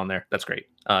Louisville in there, that's great.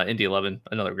 Indy 11,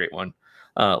 another great one.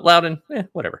 Loudon,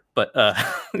 whatever. But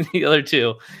the other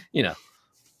two,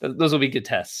 those will be good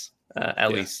tests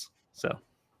at least. So,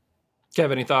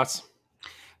 Kev, any thoughts?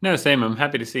 No, same. I'm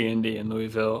happy to see Indy and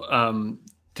Louisville.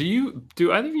 Do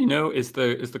either of you know, is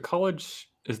the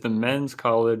men's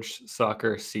college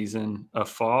soccer season a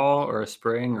fall or a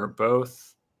spring or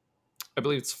both? I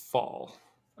believe it's fall.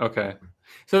 Okay.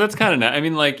 So that's kind of not, I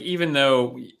mean, like, even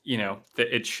though,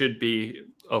 it should be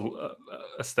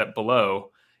a step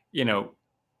below, I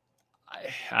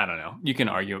don't know. You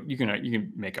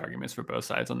can make arguments for both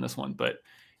sides on this one, but,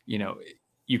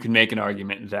 you can make an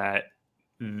argument that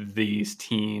these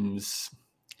teams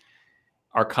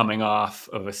are coming off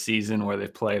of a season where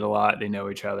they've played a lot, they know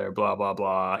each other, blah, blah,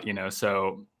 blah,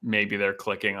 so maybe they're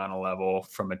clicking on a level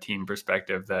from a team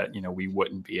perspective that, we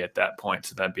wouldn't be at that point.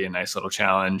 So that'd be a nice little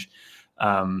challenge.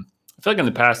 I feel like in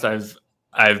the past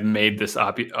I've made this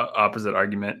opposite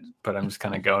argument, but I'm just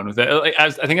kind of going with it. Like, I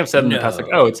think I've said in the past,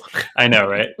 like, I know,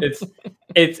 right?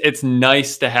 It's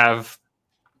nice to have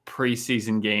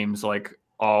preseason games like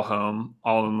all home,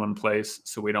 all in one place,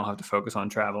 so we don't have to focus on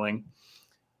traveling.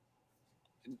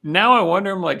 Now I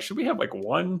wonder, I'm like, should we have like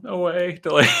one away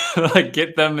to like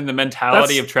get them in the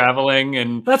mentality of traveling?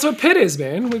 And that's what Pitt is,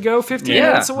 man. We go 15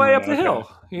 minutes away up the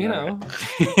hill, know.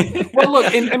 Well,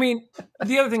 look, and I mean,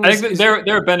 the other thing is there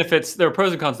are benefits, there are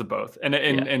pros and cons to both,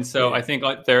 and so I think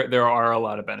like there are a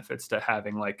lot of benefits to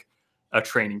having like a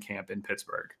training camp in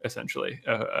Pittsburgh, essentially,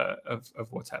 of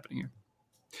what's happening here.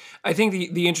 I think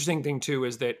the interesting thing too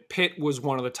is that Pitt was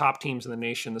one of the top teams in the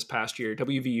nation this past year.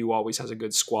 WVU always has a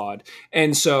good squad,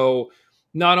 and so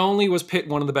not only was Pitt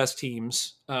one of the best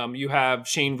teams, you have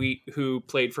Shane Wheat, who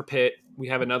played for Pitt. We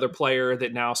have another player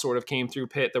that now sort of came through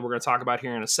Pitt that we're going to talk about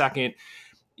here in a second.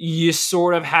 You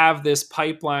sort of have this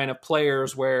pipeline of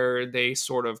players where they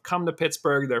sort of come to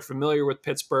Pittsburgh. They're familiar with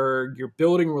Pittsburgh. You're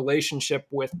building relationship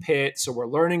with Pitt. So we're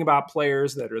learning about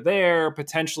players that are there,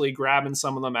 potentially grabbing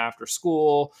some of them after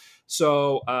school.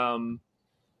 So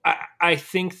I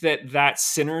think that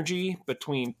synergy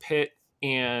between Pitt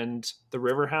and the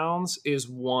Riverhounds is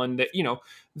one that,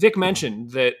 Vic mentioned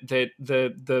that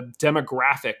the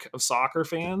demographic of soccer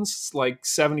fans, like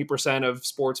 70% of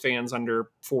sports fans under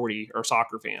 40 are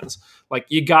soccer fans. Like,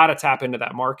 you got to tap into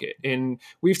that market. And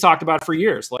we've talked about it for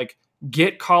years, like,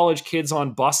 get college kids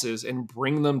on buses and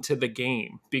bring them to the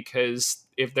game, because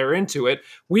if they're into it,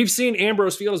 we've seen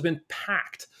Ambrose Field has been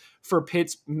packed for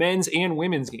Pitt's men's and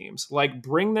women's games. Like,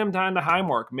 bring them down to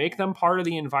Highmark, make them part of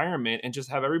the environment, and just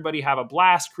have everybody have a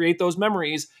blast, create those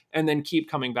memories, and then keep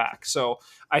coming back. So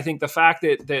I think the fact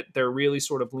that they're really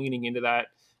sort of leaning into that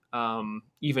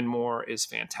even more is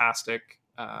fantastic.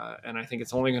 And I think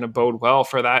it's only going to bode well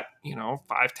for that,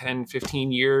 5, 10,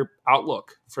 15 year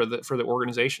outlook for the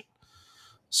organization.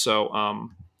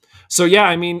 So yeah,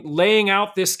 I mean, laying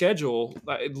out this schedule,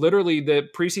 literally the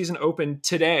preseason opened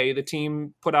today. The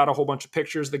team put out a whole bunch of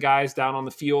pictures of the guys down on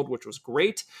the field, which was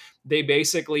great. They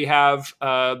basically have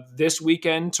this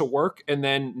weekend to work, and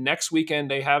then next weekend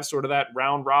they have sort of that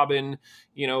round robin,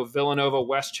 Villanova,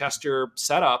 Westchester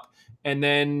setup. And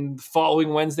then the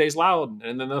following Wednesday's Loudoun,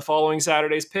 and then the following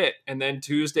Saturday's Pitt, and then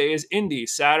Tuesday is Indy,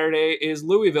 Saturday is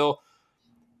Louisville.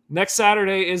 Next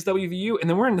Saturday is WVU, and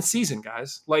then we're in the season,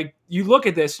 guys. Like, you look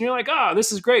at this and you're like,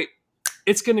 this is great.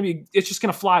 It's just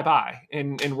going to fly by,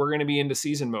 and we're going to be into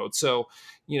season mode. So,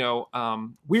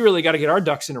 we really got to get our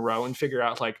ducks in a row and figure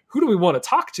out, like, who do we want to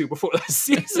talk to before the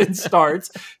season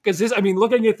starts? Because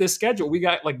looking at this schedule, we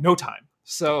got like no time.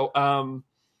 So,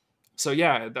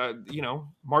 yeah,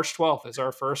 March 12th is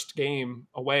our first game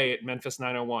away at Memphis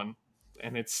 901,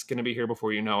 and it's going to be here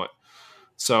before you know it.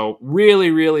 So really,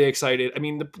 really excited. I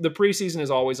mean, the preseason is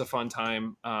always a fun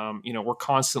time. We're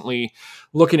constantly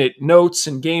looking at notes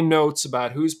and game notes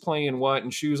about who's playing what,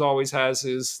 and Shoes always has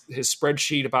his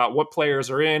spreadsheet about what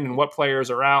players are in and what players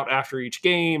are out after each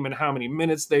game and how many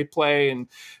minutes they play. And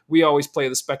we always play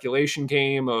the speculation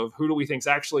game of who do we think's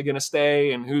actually going to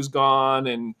stay and who's gone.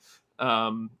 And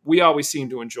we always seem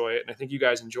to enjoy it, and I think you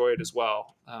guys enjoy it as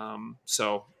well.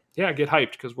 So yeah, get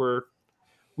hyped because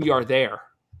we are there.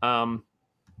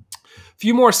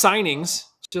 Few more signings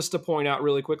just to point out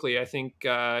really quickly. I think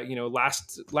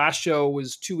last show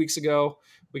was 2 weeks ago.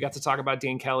 We got to talk about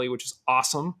Dane Kelly, which is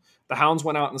awesome. The Hounds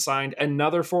went out and signed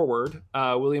another forward,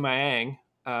 William Iang,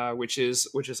 which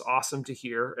is awesome to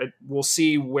hear. We'll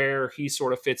see where he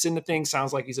sort of fits into things.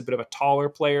 Sounds like he's a bit of a taller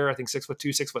player. I think 6'2",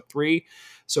 6'3".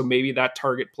 So maybe that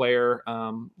target player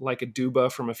like a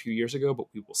Duba from a few years ago, but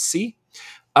we will see.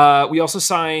 We also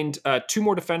signed 2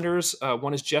 more defenders.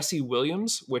 One is Jesse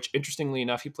Williams, which interestingly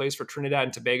enough, he plays for Trinidad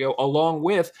and Tobago, along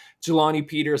with Jelani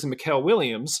Peters and Mikael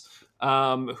Williams,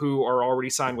 who are already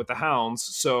signed with the Hounds.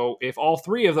 So if all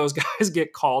 3 of those guys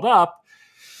get called up,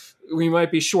 we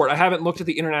might be short. I haven't looked at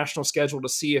the international schedule to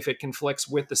see if it conflicts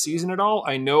with the season at all.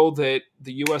 I know that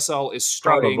the USL is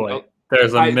starting. Probably.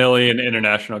 There's a million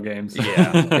international games.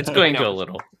 Yeah, it's going to a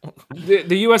little.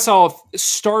 The USL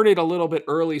started a little bit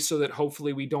early so that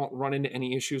hopefully we don't run into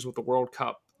any issues with the World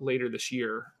Cup later this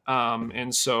year.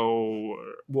 And so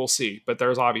we'll see. But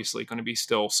there's obviously going to be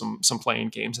still some playing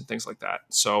games and things like that.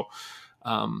 So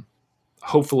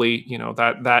hopefully,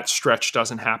 that stretch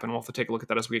doesn't happen. We'll have to take a look at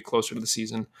that as we get closer to the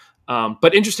season.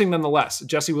 But interesting nonetheless.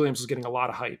 Jesse Williams is getting a lot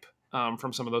of hype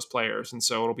from some of those players. And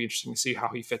so it'll be interesting to see how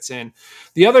he fits in.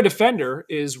 The other defender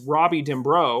is Robbie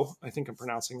Dimbro. I think I'm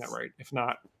pronouncing that right. If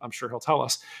not, I'm sure he'll tell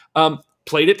us.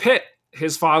 Played at Pitt.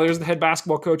 His father is the head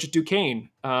basketball coach at Duquesne.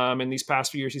 And these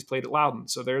past few years, he's played at Loudoun.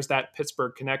 So there's that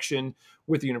Pittsburgh connection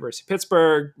with the University of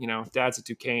Pittsburgh. Dad's at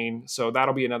Duquesne. So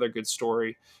that'll be another good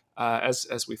story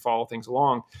as we follow things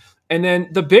along. And then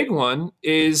the big one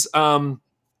is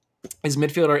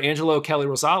midfielder Angelo Kelly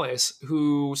Rosales,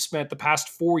 who spent the past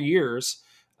 4 years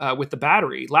with the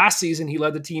Battery. Last season, he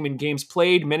led the team in games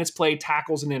played, minutes played,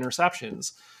 tackles, and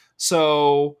interceptions.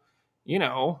 So,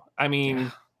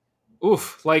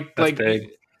 oof, That's big.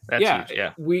 That's huge,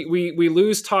 yeah. We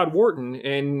lose Todd Wharton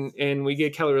and we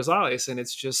get Kelly Rosales, and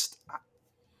it's just,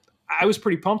 I was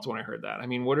pretty pumped when I heard that. I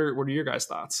mean, what are your guys'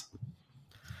 thoughts?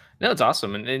 No, it's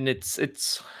awesome, and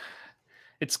it's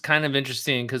kind of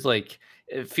interesting because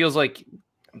it feels like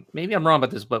maybe I'm wrong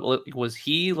about this, but was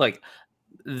he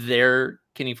their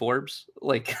Kenny Forbes?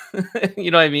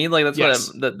 You know what I mean? That's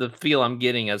yes. What the feel I'm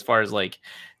getting as far as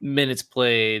minutes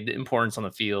played, importance on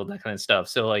the field, that kind of stuff.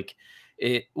 So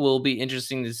it will be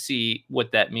interesting to see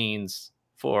what that means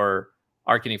for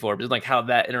our Kenny Forbes and how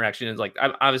that interaction is.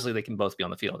 Obviously they can both be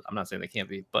on the field. I'm not saying they can't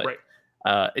be, but right.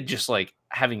 It just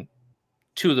having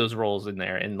 2 of those roles in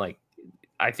there, and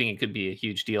I think it could be a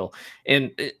huge deal.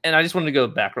 And I just wanted to go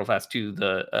back real fast to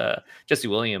the Jesse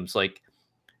Williams.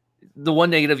 The one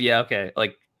negative, yeah, okay.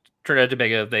 Trinidad and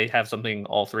Tobago, they have something,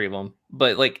 all 3 of them.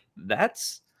 But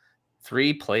that's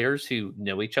 3 players who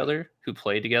know each other, who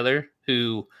play together,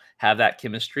 who have that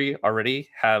chemistry already,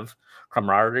 have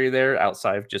camaraderie there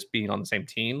outside of just being on the same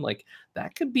team.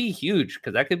 That could be huge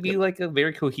because that could be a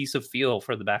very cohesive feel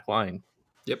for the back line.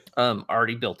 Yep.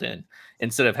 Already built in,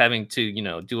 instead of having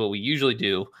to, do what we usually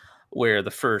do, where the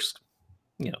first,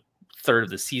 third of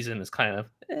the season is kind of,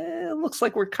 looks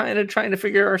like we're kind of trying to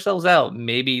figure ourselves out.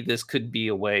 Maybe this could be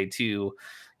a way to,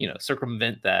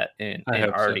 circumvent that and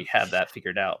already have that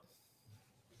figured out.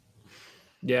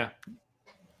 Yeah,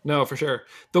 no, for sure.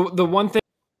 The one thing,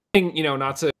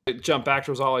 not to jump back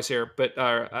to Rosales here, but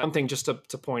one thing just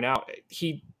to point out,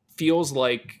 he feels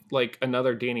like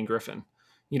another Danny Griffin.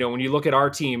 When you look at our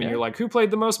team and you're like, who played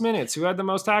the most minutes? Who had the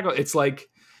most tackle? It's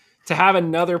to have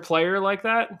another player like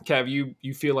that, Kev, you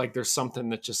feel like there's something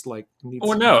that just needs.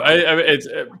 Well, no,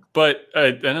 but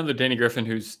another Danny Griffin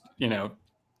who's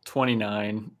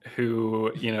 29,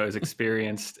 who is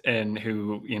experienced and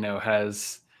who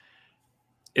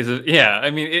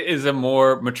is a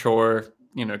more mature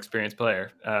experienced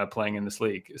player playing in this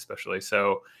league, especially.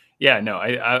 So yeah, no,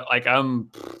 I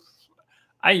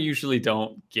usually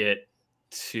don't get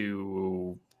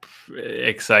too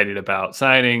excited about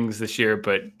signings this year,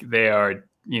 but they are,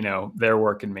 they're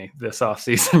working me this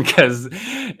offseason because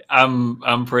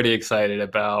I'm pretty excited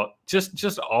about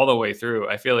just all the way through.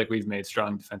 I feel like we've made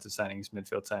strong defensive signings,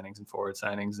 midfield signings, and forward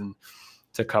signings, and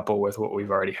to couple with what we've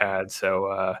already had.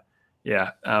 So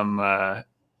yeah, I'm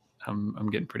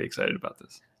getting pretty excited about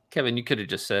this. Kevin, you could have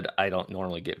just said, I don't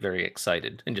normally get very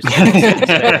excited, and just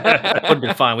that would have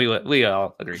been fine. We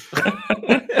all agree.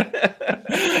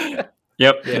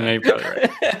 Yep. Yeah, you're probably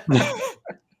right.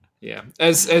 Yeah.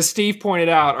 As Steve pointed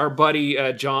out, our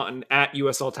buddy John at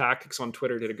USL Tactics on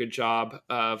Twitter did a good job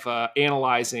of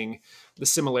analyzing the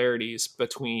similarities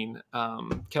between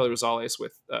Kelly Rosales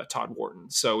with Todd Wharton.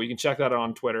 So you can check that out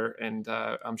on Twitter, and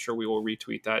I'm sure we will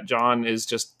retweet that. John is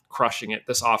just crushing it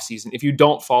this offseason. If you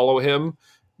don't follow him,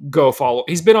 go follow.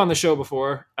 He's been on the show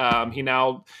before. He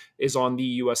now is on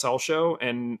the USL show,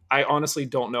 and I honestly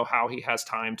don't know how he has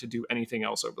time to do anything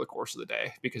else over the course of the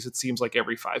day, because it seems like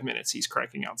every 5 minutes he's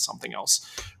cranking out something else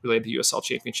related to USL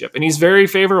Championship, and he's very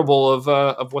favorable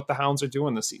of what the Hounds are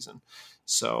doing this season.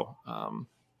 So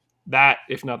that,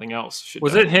 if nothing else, should.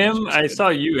 Was it him? I saw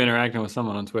you interacting with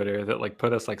someone on Twitter that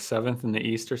put us 7th in the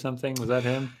East or something. Was that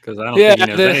him? Because I don't think he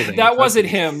knows anything. That wasn't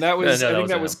him. That was I think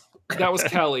that was That was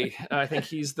Kelly. I think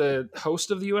he's the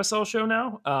host of the USL show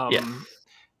now.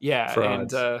 Yeah,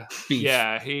 Frauds. and Beef.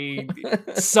 yeah, he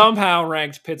somehow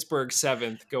ranked Pittsburgh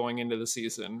 7th going into the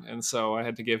season, and so I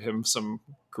had to give him some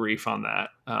grief on that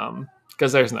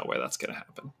because there's no way that's going to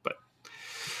happen. But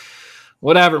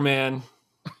whatever, man.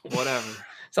 Whatever.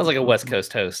 Sounds like a West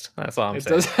Coast host. That's all I'm It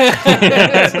saying.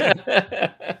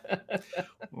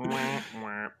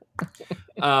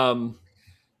 does.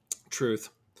 Truth.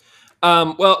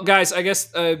 Well, guys, I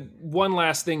guess one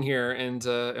last thing here, and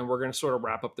we're going to sort of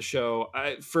wrap up the show.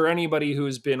 For anybody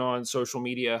who's been on social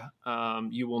media,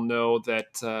 you will know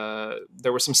that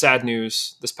there was some sad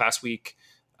news this past week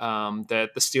that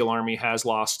the Steel Army has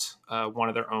lost one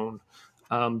of their own.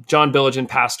 John Billigen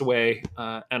passed away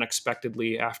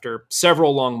unexpectedly after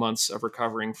several long months of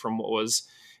recovering from what was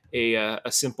a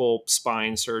simple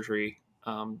spine surgery.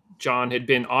 John had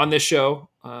been on this show.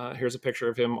 Here's a picture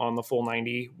of him on the full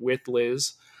 90 with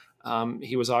Liz.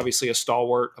 He was obviously a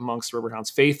stalwart amongst Riverhounds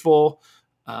faithful.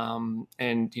 And,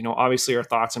 obviously our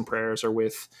thoughts and prayers are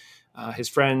with his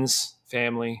friends,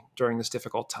 family during this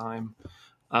difficult time.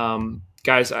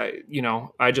 Guys,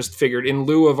 I just figured in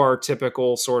lieu of our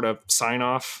typical sort of sign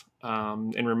off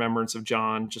in remembrance of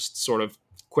John, just sort of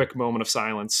quick moment of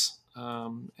silence.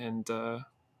 And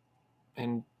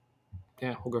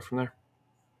yeah, we'll go from there.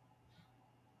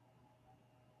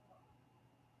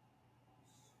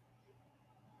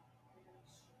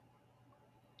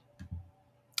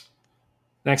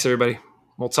 Thanks, everybody.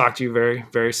 We'll talk to you very,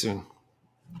 very soon.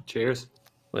 Cheers.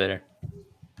 Later.